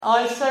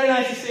Oh, it's so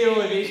nice to see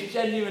all of you. It's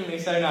genuinely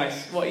so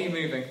nice. What are you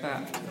moving?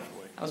 That.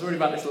 I was worried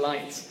about this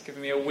light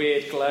giving me a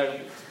weird glow.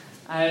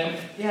 Yeah,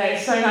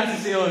 it's so nice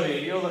to see all of you.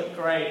 You all look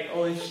great.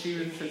 All these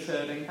students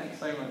returning. Thanks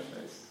so much.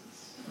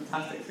 It's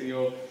fantastic to see you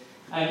all.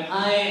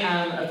 I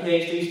am a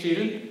PhD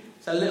student.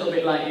 It's a little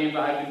bit like you,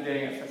 but I've been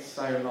doing it for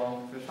so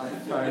long. So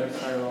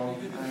long.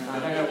 I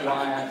don't know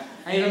why.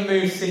 I even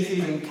moved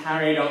cities and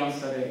carried on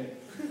studying.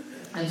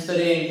 I'm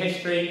studying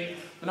history.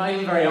 But not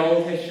even very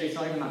old history, it's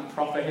not even that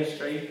proper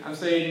history. I'm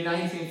studying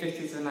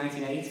 1950s to the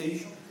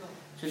 1980s.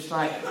 Just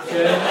like,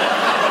 good.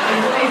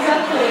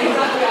 Exactly.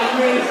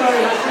 I'm really sorry.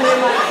 That's really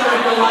like some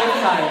of your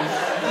lifetimes.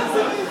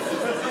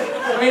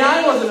 I mean,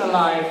 I wasn't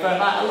alive, but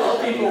like, a lot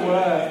of people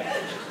were.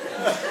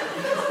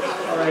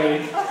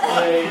 Sorry.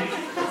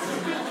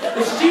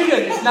 The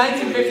students,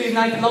 1950s,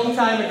 a long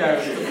time ago,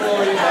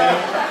 before,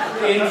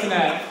 the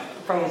internet,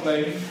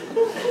 probably.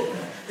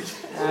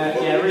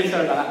 Really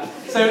sorry about that.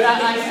 So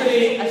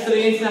I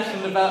study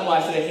international development. Well,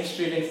 I study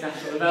history of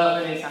international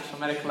development, international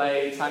medical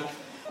aid.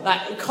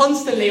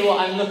 Constantly, what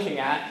I'm looking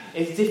at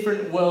is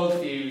different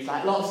worldviews.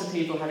 Like lots of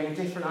people having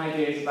different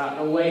ideas about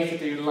the way to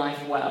do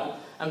life well,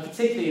 and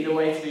particularly the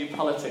way to do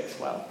politics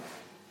well.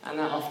 And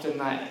that often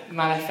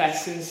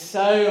manifests in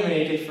so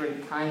many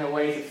different kind of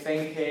ways of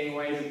thinking,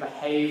 ways of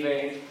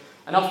behaving,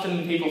 and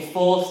often people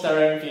force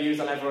their own views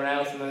on everyone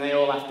else, and then they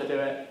all have to do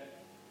it.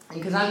 And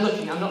because I'm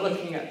not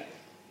looking at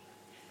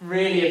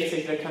really a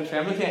particular country.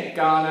 I'm looking at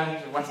Ghana,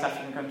 which is a West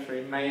African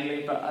country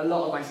mainly, but a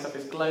lot of my stuff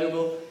is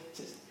global.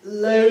 Just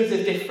loads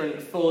of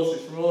different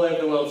forces from all over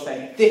the world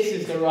saying, this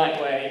is the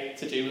right way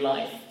to do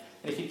life.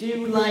 And if you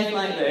do life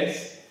like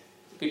this,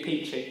 be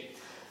peachy.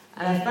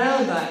 And I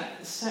found that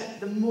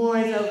the more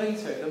I delve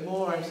into it, the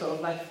more I'm sort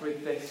of left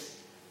with this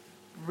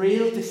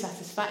real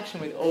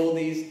dissatisfaction with all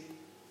these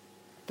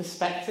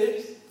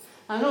perspectives.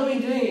 I've not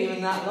been doing it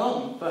even that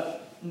long,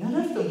 but none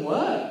of them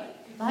work.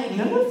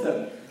 None of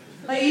them.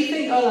 You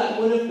think,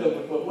 one of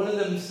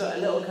them, a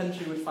little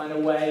country would find a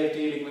way of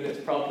dealing with its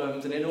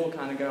problems and it'd all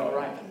kind of go all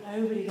right, but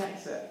nobody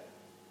gets it.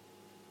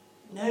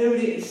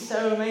 It's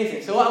so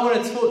amazing. So what I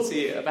want to talk to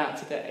you about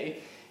today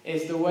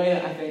is the way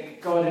that I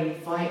think God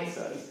invites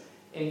us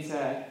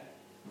into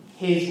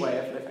His way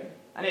of living.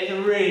 And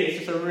it's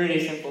just a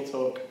really simple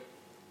talk.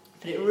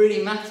 But it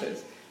really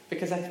matters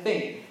because I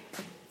think,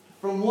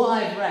 from what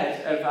I've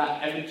read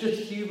of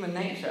just human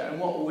nature and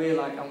what we're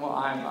like and what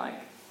I'm like,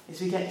 is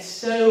we get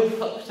so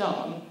hooked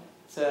on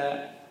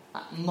to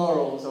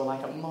morals or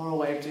a moral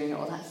way of doing it,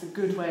 or that's a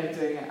good way of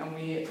doing it, and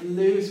we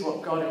lose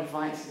what God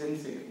invites us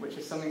into, which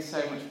is something so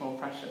much more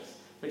precious,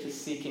 which is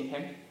seeking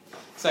Him.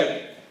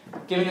 So,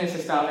 given it's the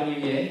start of a new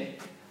year,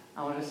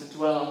 I want us to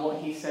dwell on what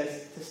He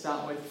says to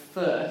start with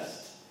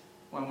first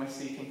when we're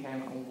seeking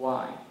Him and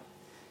why.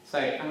 So,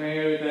 I'm going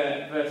to go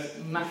with verse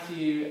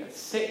Matthew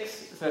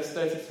 6, verse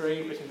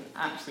 33, which is an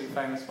absolutely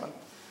famous one.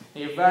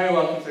 And you're very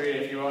welcome to read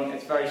it if you want.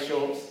 It's very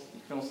short.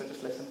 You can also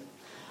just listen.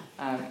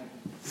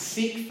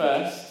 Seek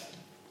first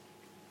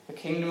the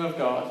kingdom of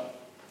God,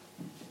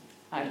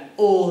 and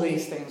all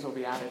these things will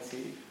be added to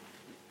you.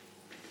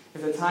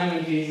 There's a time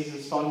when Jesus is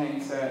responding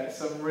to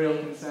some real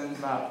concerns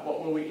about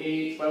what will we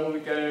eat, where will we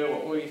go,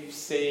 what will we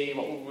see,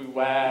 what will we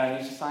wear, and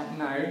he's just like,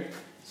 no,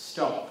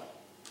 stop.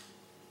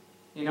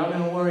 You're not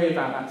going to worry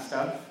about that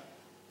stuff.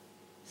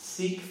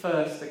 Seek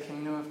first the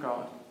kingdom of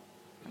God,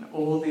 and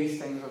all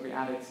these things will be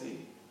added to you.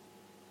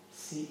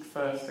 Seek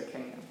first the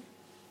kingdom.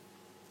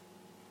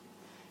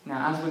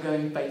 Now, as we're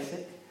going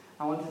basic,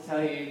 I want to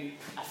tell you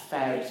a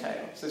fairy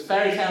tale. So it's a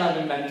fairy tale I've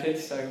invented,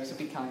 so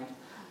be kind.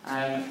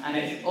 And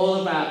it's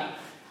all about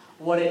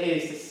what it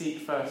is to seek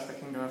first the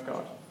kingdom of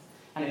God.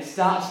 And it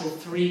starts with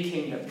 3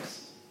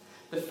 kingdoms.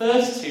 The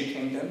first 2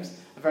 kingdoms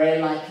are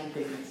very light in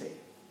dignity.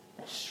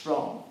 They're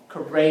strong,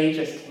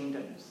 courageous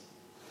kingdoms.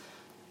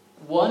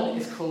 One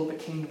is called the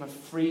kingdom of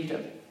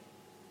freedom,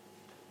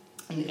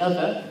 and the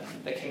other,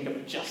 the kingdom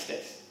of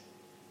justice.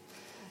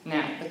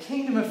 Now, the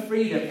kingdom of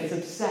freedom is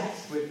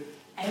obsessed with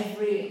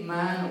every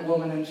man,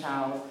 woman and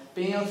child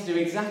being able to do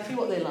exactly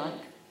what they like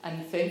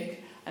and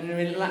think and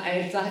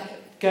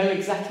go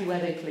exactly where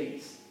they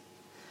please.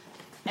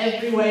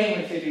 Every way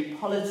in which they do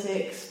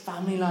politics,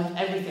 family life,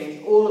 everything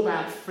is all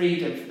about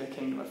freedom for the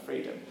kingdom of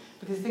freedom.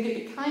 Because I think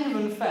it'd be kind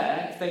of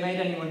unfair if they made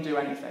anyone do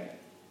anything.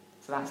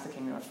 So that's the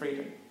kingdom of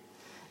freedom.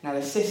 Now,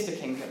 the sister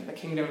kingdom, the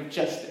kingdom of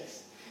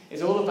justice,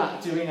 is all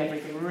about doing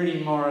everything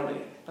really morally.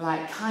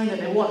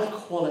 They want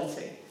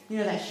equality.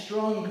 They're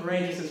strong and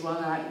courageous as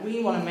well.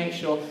 We want to make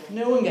sure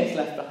no one gets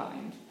left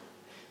behind.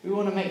 We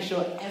want to make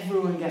sure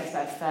everyone gets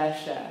their fair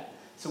share.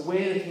 So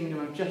we're the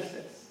kingdom of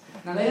justice.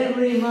 Now, they don't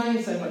really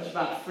mind so much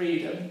about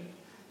freedom.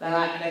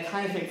 They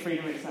kind of think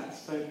freedom is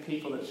for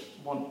people that just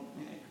want,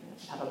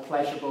 just have a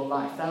pleasurable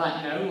life. They're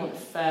like, no, we want a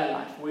fair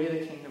life. We're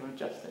the kingdom of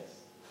justice.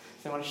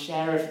 So they want to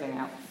share everything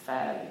out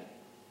fairly.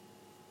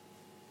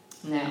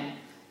 Now,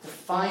 the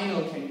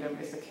final kingdom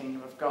is the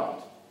kingdom of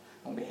God.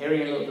 We'll be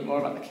hearing a little bit more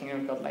about the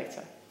kingdom of God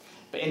later.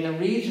 But in the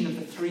region of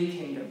the 3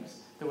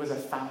 kingdoms, there was a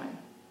famine.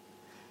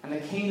 And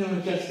the kingdom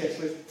of justice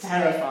was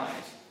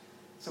terrified.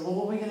 So,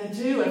 what are we going to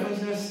do?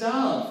 Everyone's going to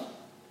starve.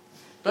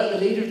 But the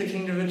leader of the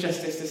Kingdom of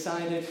Justice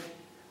decided,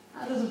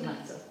 that doesn't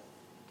matter.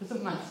 It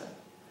doesn't matter.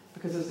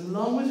 Because as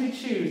long as we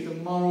choose the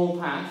moral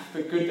path,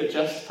 the good, the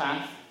just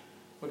path,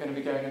 we're going to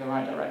be going in the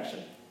right direction.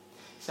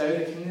 So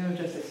the Kingdom of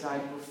Justice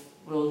decided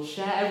we'll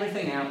share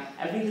everything out,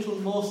 every little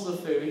morsel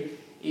of food,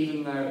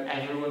 even though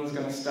everyone's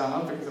going to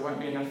starve because there won't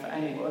be enough for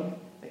anyone.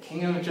 The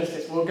Kingdom of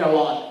Justice will go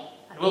on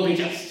and will be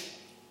just.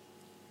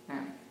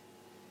 Now,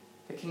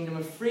 the Kingdom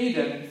of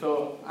Freedom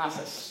thought, that's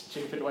a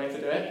stupid way to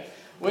do it.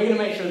 We're going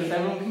to make sure that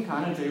everyone can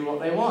kind of do what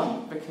they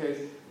want because,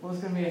 well,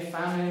 there's going to be a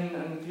famine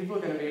and people are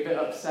going to be a bit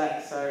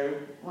upset, so,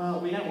 well,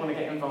 we don't want to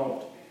get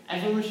involved.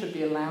 Everyone should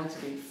be allowed to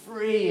be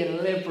free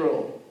and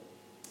liberal.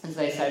 And so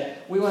they said,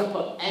 we won't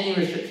put any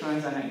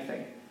restrictions on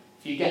anything.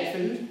 If you get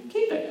food,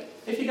 keep it.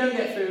 If you don't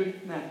get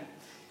food, no,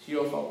 it's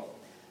your fault.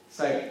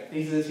 So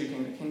these are the two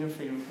kingdoms, the kingdom of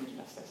freedom and kingdom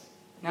of justice.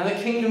 Now the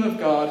kingdom of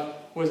God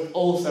was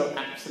also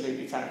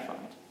absolutely terrified.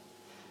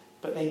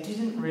 But they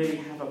didn't really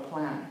have a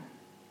plan.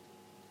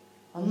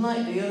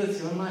 Unlike the other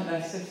two, unlike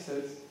their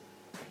sisters,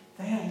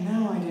 they had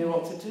no idea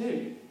what to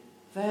do.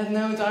 They had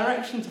no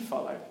direction to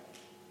follow.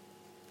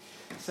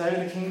 So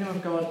the kingdom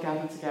of God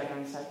gathered together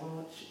and said,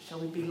 well, shall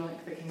we be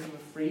like the kingdom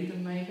of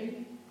freedom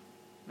maybe?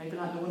 Maybe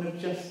like the one of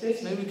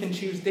justice? Maybe we can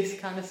choose this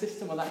kind of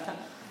system or that kind.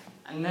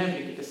 And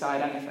nobody could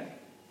decide anything.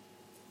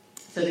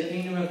 So the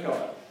kingdom of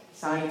God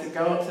decided to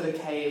go up to the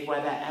cave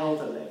where their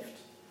elder lived.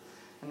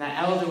 And their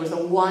elder was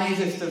the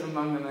wisest of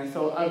among them. They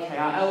thought, okay,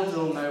 our elder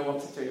will know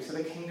what to do. So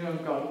the kingdom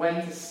of God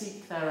went to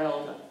seek their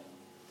elder.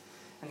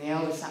 And the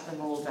elder sat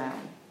them all down.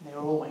 And they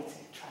were all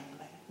waiting,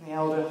 trembling. And the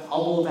elder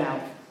hobbled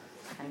out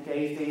and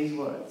gave these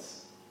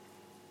words.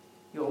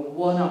 Your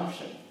one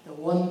option, the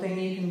one thing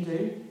you can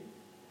do,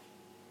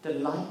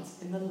 delight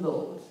in the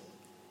Lord,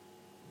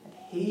 and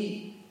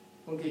He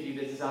will give you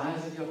the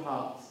desires of your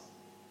heart.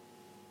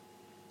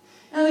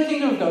 Now the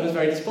kingdom of God was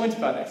very disappointed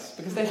by this,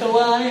 because they thought,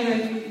 well,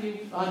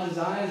 our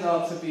desires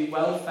are to be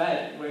well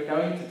fed, we're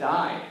going to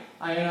die.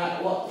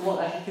 What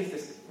the heck is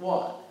this?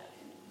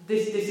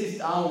 This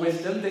is our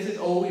wisdom, this is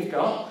all we've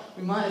got.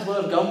 We might as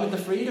well have gone with the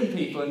freedom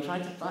people and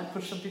tried to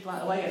push some people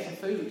out of the way, get some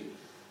food.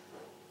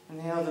 And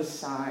the elder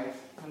sighed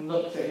and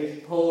looked at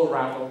his poor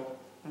rabble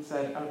and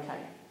said, okay,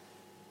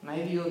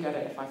 maybe you'll get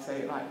it if I say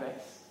it like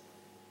this.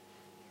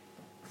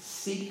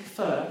 Seek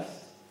first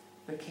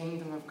the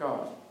kingdom of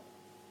God,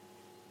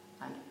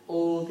 and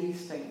all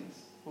these things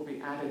will be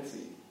added to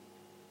you.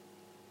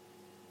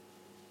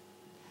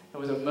 There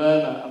was a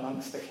murmur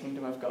amongst the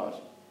kingdom of God.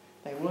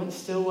 They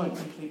still weren't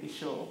completely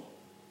sure.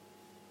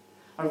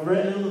 A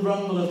little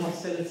rumble of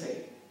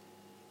hostility.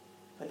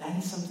 But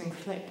then something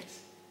clicked.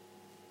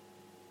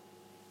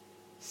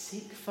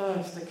 Seek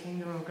first the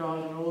kingdom of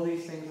God and all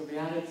these things will be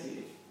added to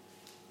you.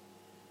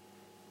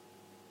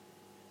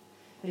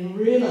 They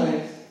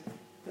realised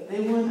that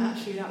they weren't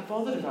actually that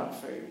bothered about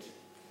food.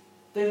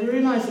 They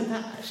realised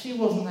that actually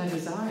wasn't their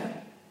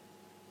desire.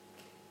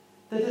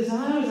 Their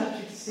desire was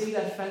actually to see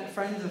their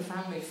friends and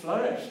family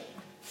flourish.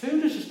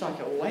 Food was just like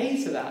a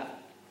way to that.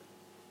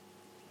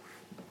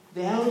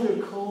 The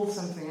elder called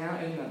something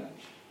out in them.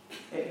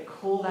 It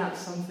called out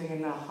something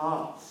in their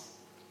hearts.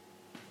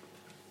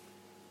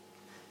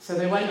 So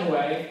they went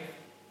away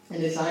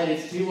and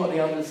decided to do what the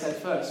elder said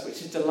first,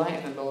 which is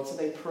delight in the Lord. So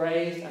they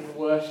praised and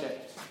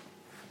worshipped.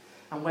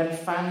 And when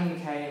famine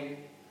came,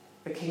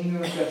 the kingdom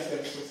of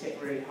justice was hit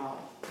really hard.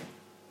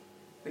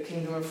 The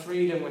kingdom of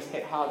freedom was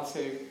hit hard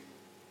too.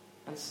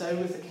 And so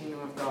was the kingdom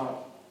of God.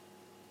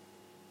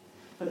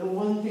 But the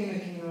one thing the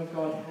kingdom of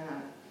God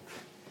had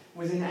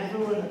was in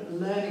everyone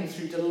learning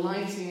through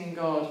delighting in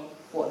God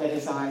what their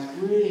desires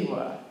really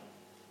were.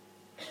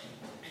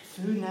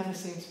 Food never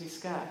seemed to be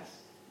scarce.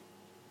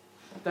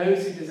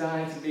 Those who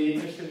desired to be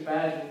just in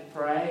bed and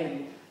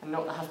pray and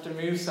not have to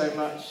move so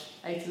much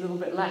ate a little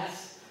bit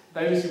less.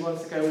 Those who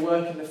wanted to go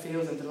work in the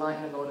fields and delight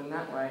in the Lord in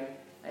that way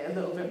ate a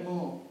little bit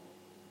more.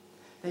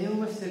 They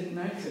almost didn't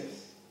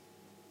notice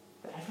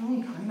that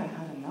everyone kind of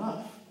had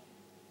enough.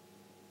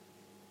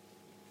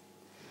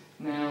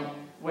 Now,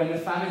 when the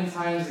famine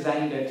times had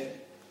ended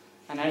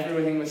and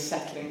everything was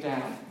settling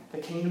down, the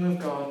kingdom of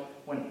God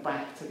went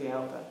back to the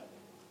elder.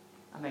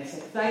 And they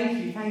said,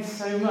 thanks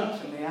so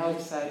much. And the elder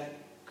said,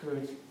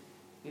 good,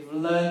 you've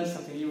learned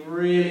something, you've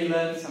really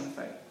learned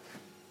something.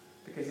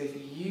 Because if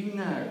you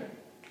know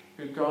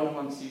who God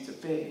wants you to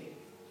be,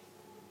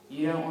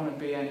 you don't want to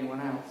be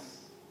anyone else.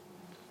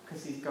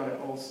 Because He's got it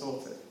all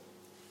sorted.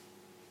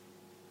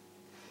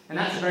 And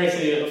that's a very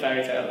silly little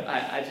fairy tale.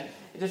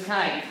 It just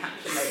kind of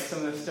encapsulates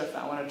some of the stuff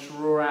that I want to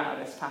draw out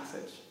of this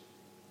passage.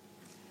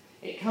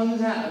 It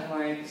comes out of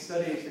my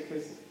studies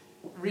because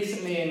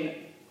recently in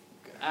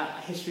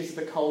histories of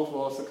the Cold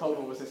War, so the Cold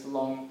War was this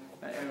long,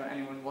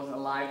 anyone wasn't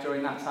alive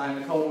during that time,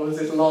 the Cold War was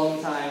this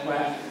long time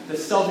where the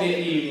Soviet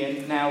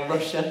Union, now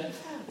Russia,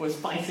 was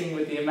fighting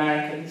with the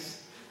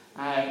Americans.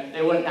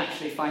 They weren't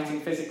actually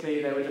fighting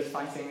physically, they were just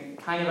fighting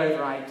kind of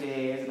over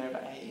ideas and over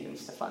aid and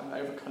stuff like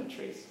that, over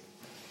countries.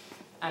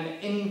 And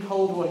in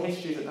Cold War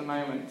histories at the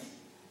moment,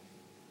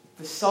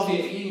 the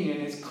Soviet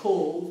Union is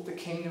called the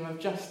Kingdom of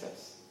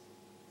Justice.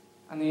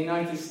 And the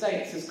United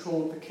States is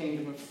called the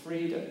Kingdom of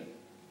Freedom.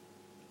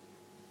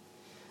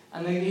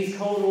 And then these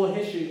Cold War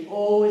histories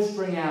always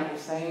bring out the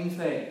same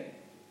thing.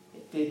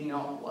 It did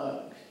not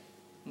work.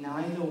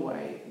 Neither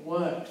way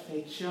worked.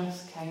 They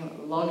just came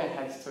at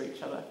loggerheads to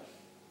each other.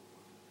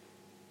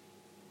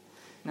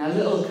 Now,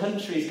 little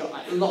countries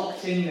got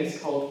locked in this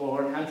Cold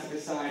War and had to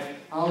decide,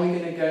 are we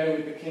going to go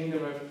with the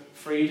Kingdom of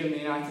Freedom, the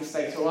United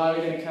States, or are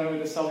we going to go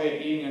with the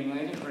Soviet Union? And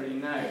they didn't really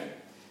know.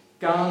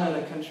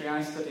 Ghana, the country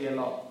I study a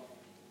lot,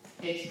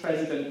 its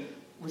president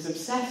was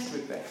obsessed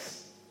with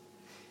this.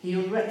 He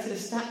erected a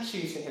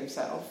statue to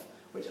himself,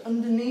 which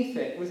underneath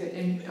it was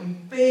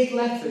in big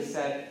letters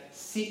said,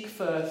 "Seek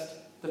first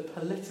the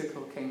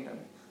political kingdom."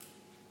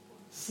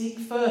 Seek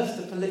first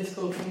the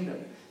political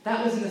kingdom.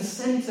 That was in the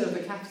centre of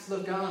the capital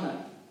of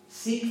Ghana.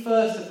 Seek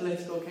first the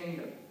political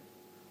kingdom.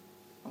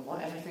 And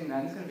what, everything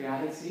then is going to be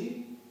added to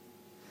you?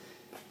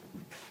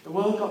 The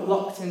world got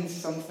locked into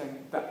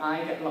something that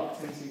I get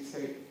locked into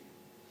too.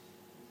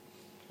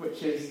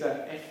 Which is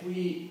that if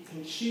we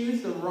can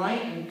choose the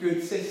right and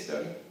good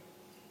system,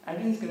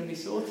 everything's going to be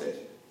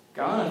sorted.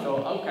 Ghana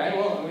thought, okay,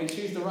 well, I'm going to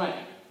choose the right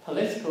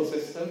political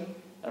system,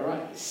 the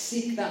right,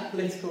 seek that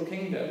political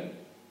kingdom,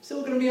 it's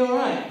all going to be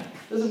alright.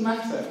 Doesn't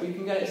matter. We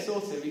can get it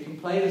sorted. We can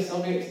play the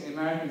Soviets and the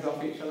Americans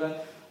off each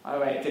other. Oh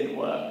wait, it didn't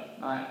work.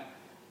 Like,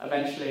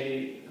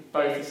 eventually,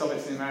 both the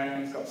Soviets and the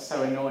Americans got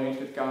so annoyed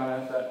with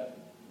Ghana that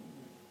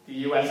the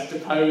US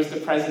deposed the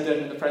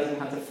president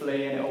had to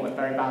flee, and it all went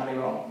very badly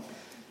wrong.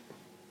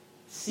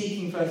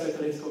 Seeking first a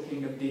political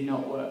kingdom did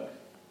not work.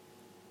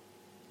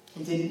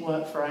 It didn't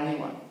work for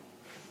anyone.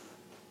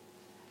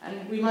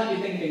 And we might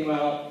be thinking,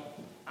 well,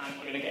 I'm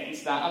not going to get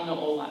into that. I'm not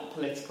all that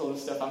political and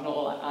stuff. I'm not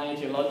all that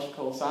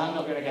ideological, so I'm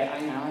not going to get...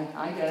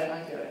 I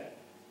get it.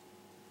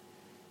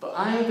 But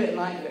I'm a bit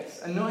like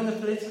this, and not in the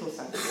political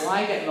sense. What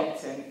I get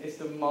locked in is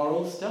the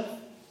moral stuff.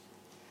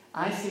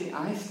 I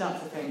start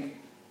to think,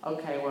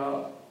 okay,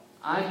 well,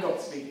 I've got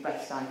to be the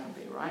best I can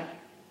be, right?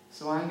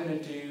 So I'm going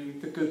to do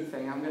the good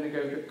thing. I'm going to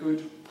go the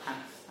good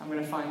path. I'm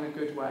going to find the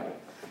good way.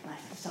 And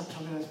I start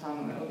talking to this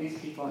family, oh, these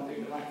people aren't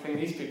doing the right thing.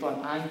 These people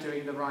aren't, I'm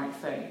doing the right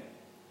thing.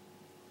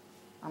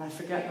 And I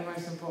forget the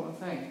most important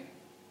thing.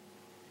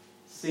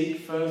 Seek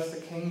first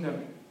the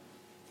kingdom.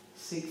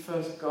 Seek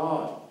first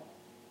God.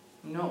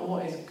 Not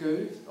what is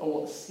good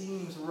or what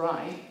seems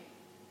right.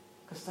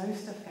 Because those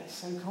stuff gets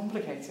so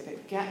complicated.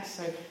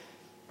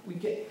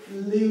 We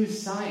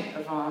lose sight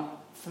of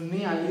for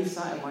me, I lose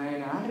sight of my own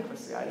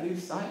inadequacy. I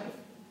lose sight of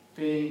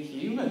being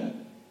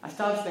human. I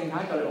start to think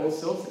I got it all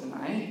sorted and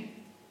I ain't.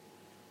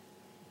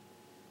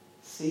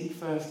 Seek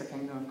first the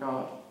kingdom of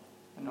God,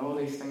 and all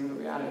these things will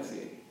be added to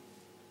you.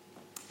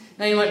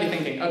 Now you might be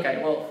thinking,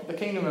 okay, well, the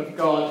kingdom of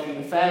God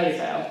in the fairy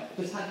tale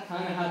just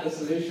kind of had the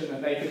solution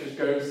that they could just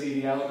go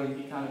see the elder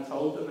and he kind of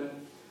told them,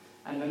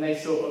 and then they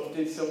sort of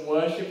did some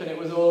worship and it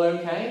was all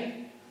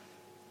okay.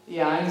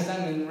 Yeah, I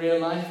understand in real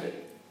life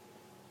it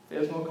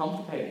feels more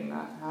complicated than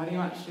that. How do you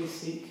actually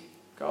seek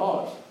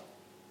God?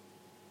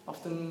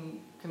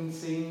 Often can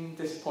seem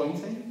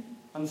disappointing,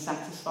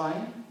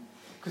 unsatisfying,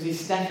 because you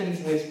step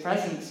into his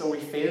presence, or we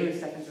feel we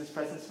step into his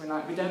presence,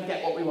 and we don't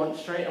get what we want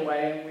straight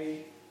away, and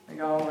we think,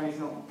 oh, he's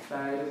not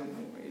there,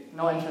 he's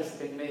not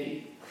interested in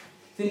me.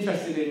 He's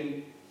interested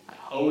in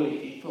holy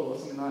people or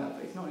something like that,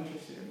 but he's not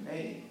interested in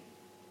me.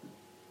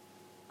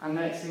 And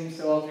then it seems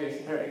so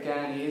obvious, here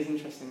again, he is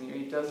interested in you,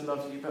 he does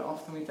love you, but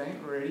often we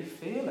don't really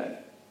feel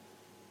it.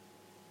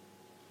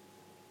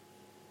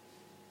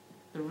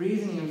 The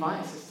reason he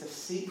invites us to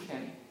seek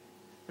him,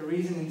 the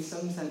reason in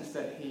some sense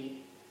that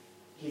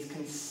he's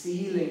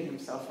concealing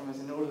himself from us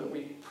in order that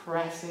we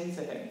press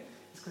into him,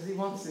 is because he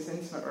wants this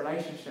intimate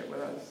relationship with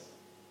us.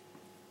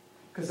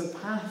 Because the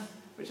path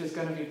which is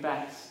going to be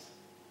best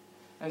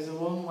is the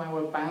one where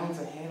we're bound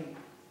to him,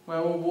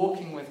 where we're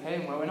walking with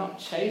him, where we're not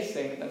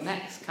chasing the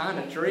next kind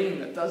of dream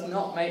that does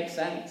not make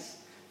sense.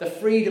 The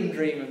freedom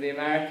dream of the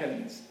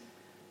Americans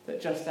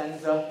that just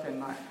ends up in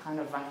that kind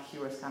of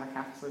vacuous kind of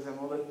capitalism,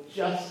 or the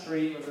just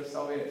dream of the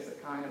Soviets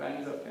that kind of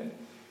ends up in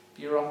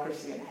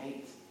bureaucracy and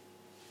hate.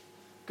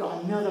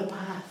 Got another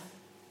path.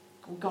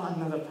 We've got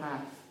another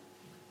path.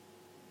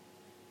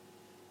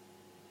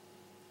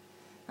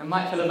 And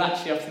Mike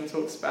Pilavachi often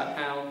talks about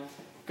how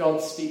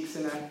God speaks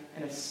in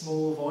a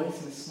small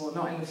voice,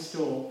 not in the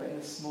store, but in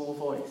a small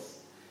voice.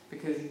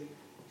 Because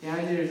the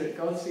idea is that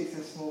God speaks in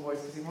a small voice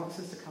because he wants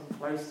us to come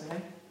close to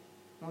him.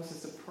 He wants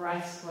us to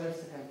press close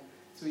to him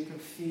so we can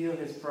feel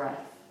his breath.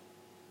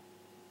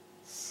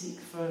 Seek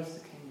first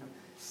the kingdom.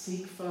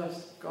 Seek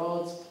first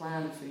God's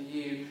plan for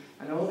you,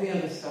 and all the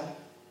other stuff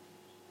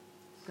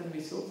is going to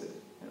be sorted.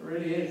 It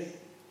really is. It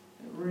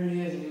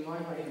really is, and you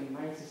might not even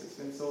notice it's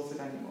been sorted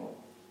anymore.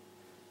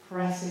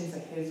 Press into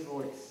his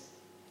voice.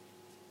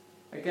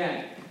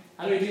 Again,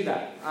 how do we do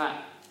that?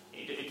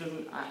 It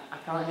doesn't. I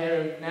can't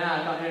hear him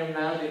now. I can't hear him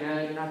loudly now.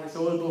 I don't have this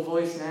audible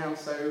voice now.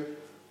 So,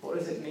 what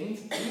does it mean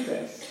to do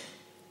this?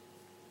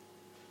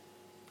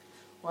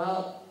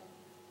 Well,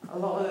 a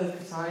lot of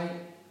the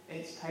time,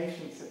 it's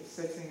patience. It's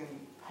sitting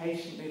and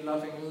patiently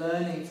loving,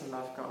 learning to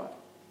love God.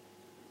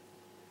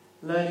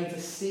 learning to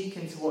seek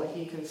into what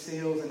he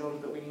conceals in order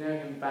that we know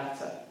him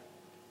better,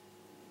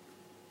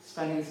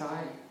 spending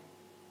time,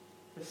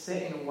 just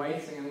sitting and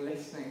waiting and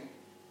listening,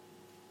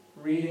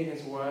 reading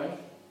his word.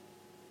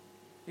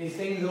 These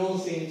things all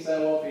seem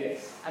so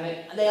obvious, and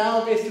they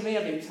are obvious to me.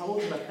 I've been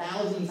told them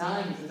 1,000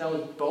 times since I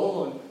was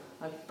born.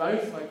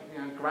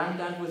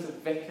 Granddad was a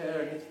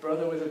vicar and his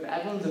brother was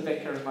everyone's a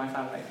vicar in my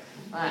family.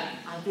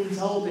 I've been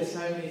told this so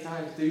many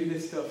times, do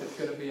this stuff, it's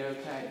going to be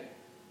okay.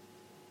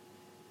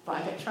 But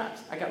I get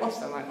trapped, I get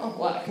lost. I'm like, oh,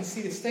 well, I can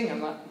see this thing.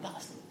 I'm like,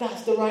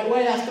 that's the right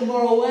way, that's the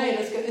moral way,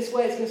 let's get this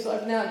way, it's going to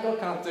solve now. God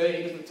can't do it,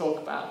 he doesn't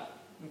talk about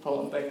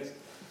important things.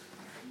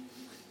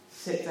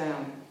 Sit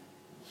down,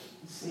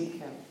 seek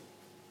him.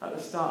 At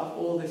the start of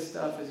all this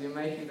stuff, as you're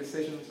making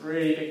decisions,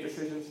 really big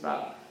decisions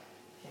about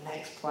your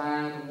next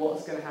plan,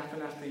 what's going to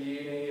happen after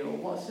uni, or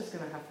what's just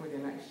going to happen with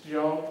your next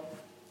job.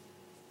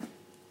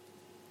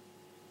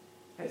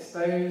 It's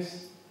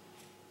those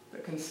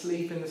that can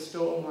sleep in the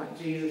storm like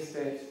Jesus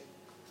did,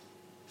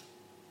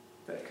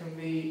 that can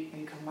be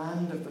in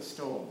command of the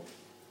storm.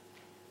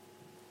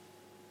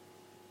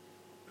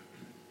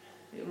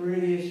 It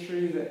really is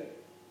true that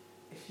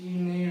if you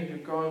knew who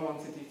God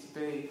wanted you to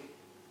be,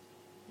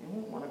 you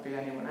wouldn't want to be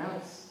anyone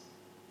else.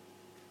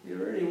 You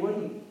really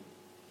wouldn't.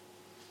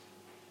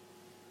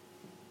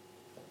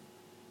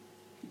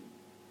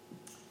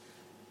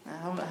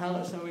 Now, how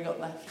much have we got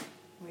left? How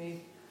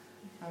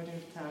are we doing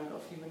for time? We've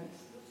got a few minutes.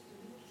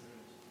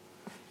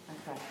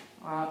 Okay.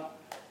 Well,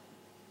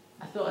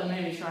 I thought I'd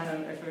maybe try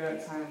and, if we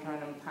got time, try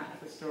and unpack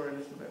the story a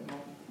little bit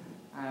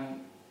more.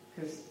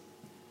 Because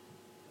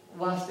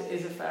whilst it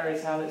is a fairy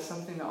tale, it's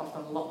something that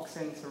often locks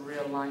into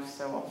real life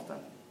so often.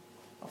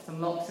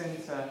 Often locks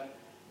into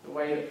the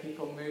way that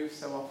people move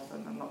so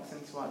often and locks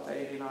into our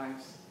daily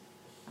lives.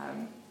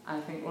 I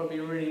think what would be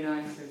really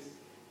nice is,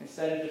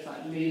 instead of just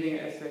like leaving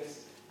it as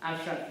this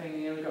abstract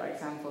thing, we've got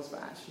examples,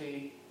 but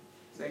actually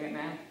doing it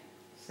now,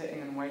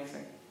 sitting and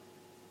waiting.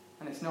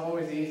 And it's not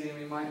always easy, and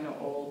we might not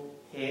all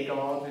hear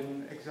God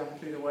in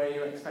exactly the way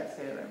you expect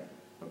to hear him.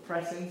 But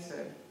press into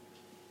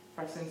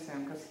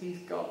him, because he's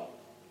got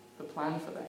the plan for this.